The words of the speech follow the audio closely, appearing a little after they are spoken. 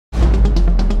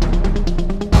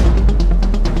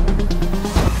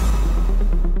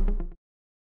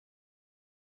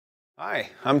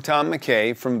Hi, I'm Tom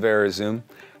McKay from VariZoom,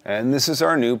 and this is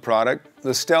our new product,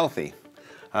 the Stealthy.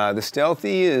 The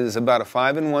Stealthy is about a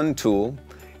 5-in-1 tool.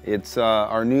 It's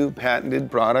our new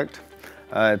patented product.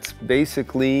 It's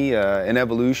basically an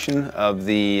evolution of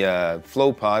the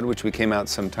FlowPod, which we came out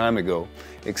some time ago,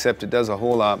 except it does a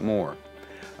whole lot more.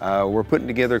 We're putting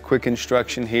together quick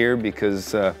instruction here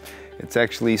because it's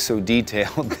actually so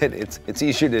detailed that it's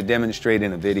easier to demonstrate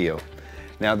in a video.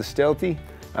 Now the Stealthy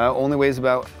only weighs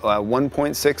about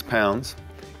 1.6 pounds,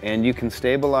 and you can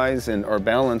stabilize or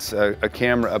balance a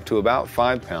camera up to about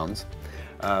 5 pounds.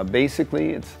 Basically,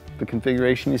 it's the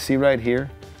configuration you see right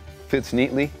here. Fits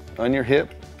neatly on your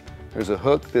hip. There's a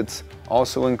hook that's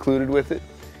also included with it,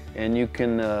 and you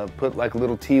can put like a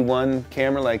little T1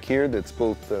 camera like here that's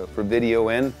both for video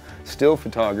and still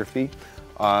photography,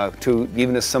 to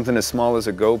even something as small as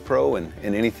a GoPro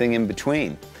and anything in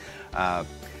between.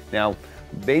 Now,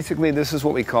 basically, this is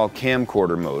what we call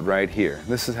camcorder mode right here.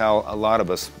 This is how a lot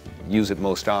of us use it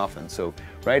most often. So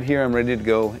right here, I'm ready to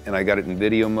go, and I got it in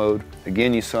video mode.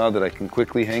 Again, you saw that I can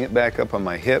quickly hang it back up on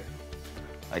my hip.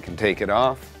 I can take it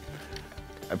off.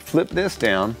 I flip this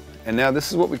down, and now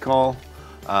this is what we call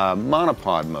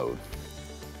monopod mode.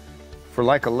 For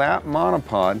like a lap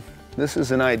monopod, this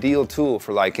is an ideal tool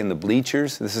for like in the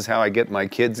bleachers. This is how I get my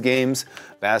kids' games,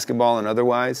 basketball and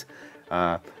otherwise.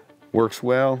 Works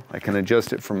well. I can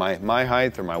adjust it for my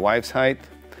height or my wife's height.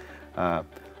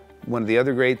 One of the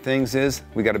other great things is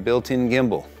we got a built-in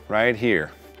gimbal right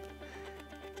here.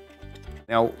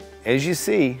 Now, as you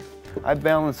see, I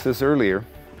balanced this earlier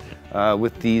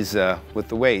with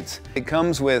the weights. It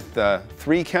comes with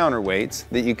 3 counterweights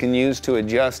that you can use to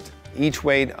adjust. Each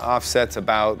weight offsets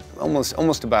about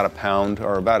almost about a pound,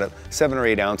 or about 7 or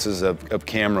 8 ounces of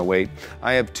camera weight.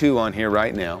 I have 2 on here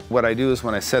right now. What I do is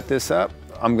when I set this up,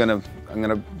 I'm gonna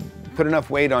put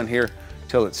enough weight on here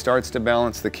till it starts to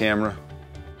balance the camera.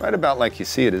 Right about like you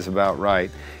see it is about right.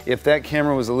 If that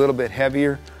camera was a little bit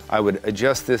heavier, I would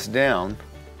adjust this down,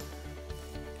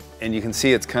 and you can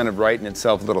see it's kind of righting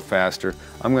itself a little faster.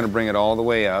 I'm gonna bring it all the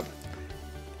way up,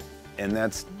 and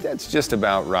that's just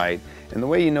about right. And the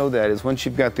way you know that is once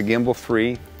you've got the gimbal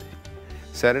free,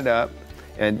 set it up,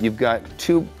 and you've got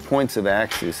 2 points of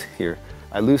axis here.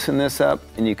 I loosen this up,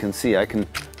 and you can see I can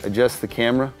adjust the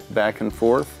camera back and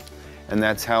forth, and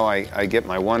that's how I get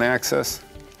my one axis.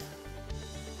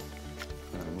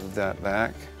 I'm going to move that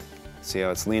back. See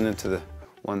how it's leaning to the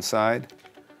one side?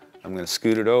 I'm going to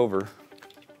scoot it over,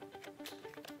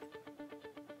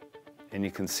 and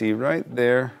you can see right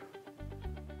there,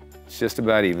 it's just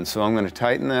about even. So I'm going to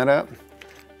tighten that up.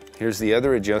 Here's the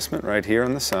other adjustment right here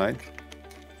on the side.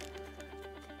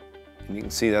 And you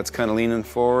can see that's kind of leaning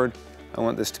forward. I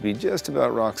want this to be just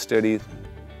about rock steady.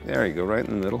 There you go, right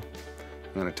in the middle.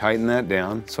 I'm going to tighten that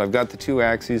down. So I've got the 2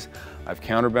 axes. I've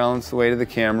counterbalanced the weight of the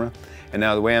camera. And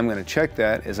now the way I'm going to check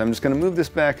that is I'm just going to move this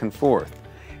back and forth.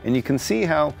 And you can see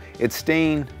how it's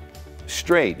staying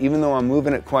straight, even though I'm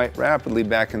moving it quite rapidly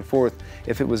back and forth.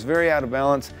 If it was very out of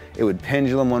balance, it would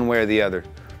pendulum one way or the other.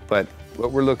 But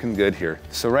we're looking good here.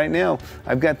 So right now,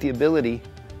 I've got the ability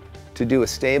to do a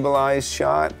stabilized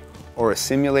shot or a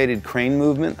simulated crane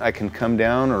movement. I can come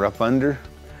down or up under.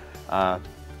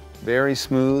 Very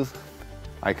smooth.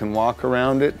 I can walk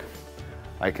around it.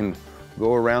 I can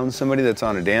go around somebody that's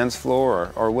on a dance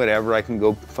floor or whatever. I can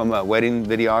go from a wedding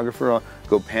videographer, I'll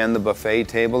go pan the buffet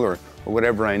table or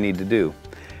whatever I need to do.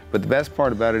 But the best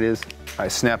part about it is I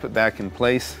snap it back in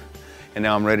place, and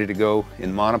now I'm ready to go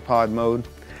in monopod mode.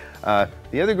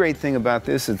 The other great thing about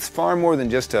this, it's far more than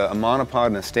just a monopod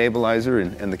and a stabilizer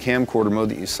and the camcorder mode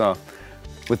that you saw.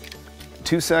 With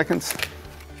 2 seconds,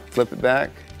 flip it back,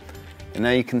 and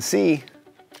now you can see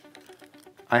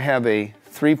I have a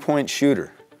 3-point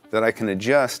shooter that I can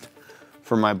adjust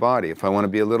for my body. If I want to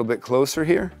be a little bit closer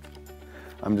here,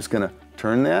 I'm just going to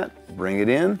turn that, bring it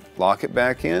in, lock it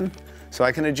back in, so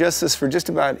I can adjust this for just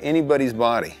about anybody's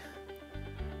body.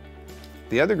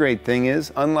 The other great thing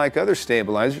is, unlike other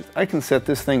stabilizers, I can set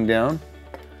this thing down,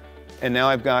 and now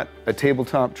I've got a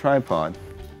tabletop tripod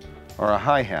or a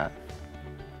hi-hat.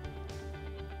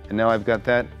 And now I've got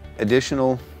that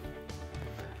additional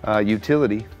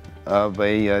utility of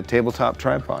a tabletop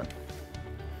tripod.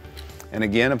 And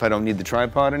again, if I don't need the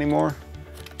tripod anymore,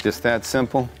 just that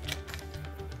simple.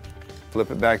 Flip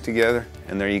it back together,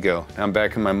 and there you go. Now I'm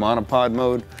back in my monopod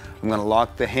mode. I'm going to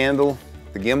lock the handle,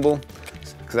 the gimbal,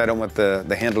 because I don't want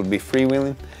the handle to be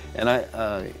freewheeling. And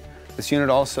this unit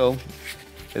also,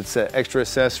 it's an extra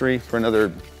accessory for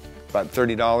another about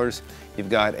 $30. You've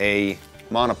got a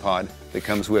monopod that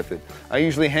comes with it. I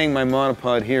usually hang my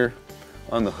monopod here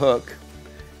on the hook,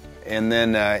 and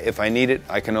then if I need it,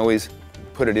 I can always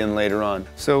put it in later on.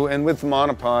 So, and with the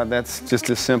monopod, that's just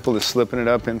as simple as slipping it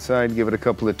up inside, give it a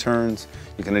couple of turns.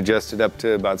 You can adjust it up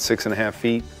to about 6.5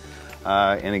 feet.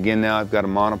 And again, now I've got a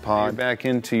monopod. You're back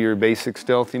into your basic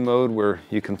stealthy mode where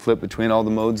you can flip between all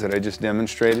the modes that I just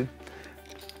demonstrated.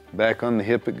 Back on the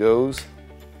hip it goes.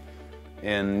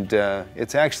 And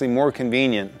it's actually more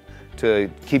convenient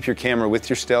to keep your camera with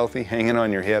your Stealthy hanging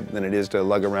on your hip than it is to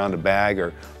lug around a bag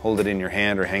or hold it in your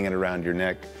hand or hang it around your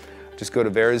neck. Just go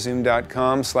to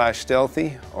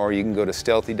VariZoom.com/stealthy, or you can go to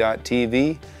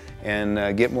stealthy.tv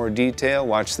and get more detail,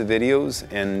 watch the videos,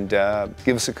 and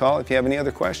give us a call if you have any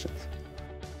other questions.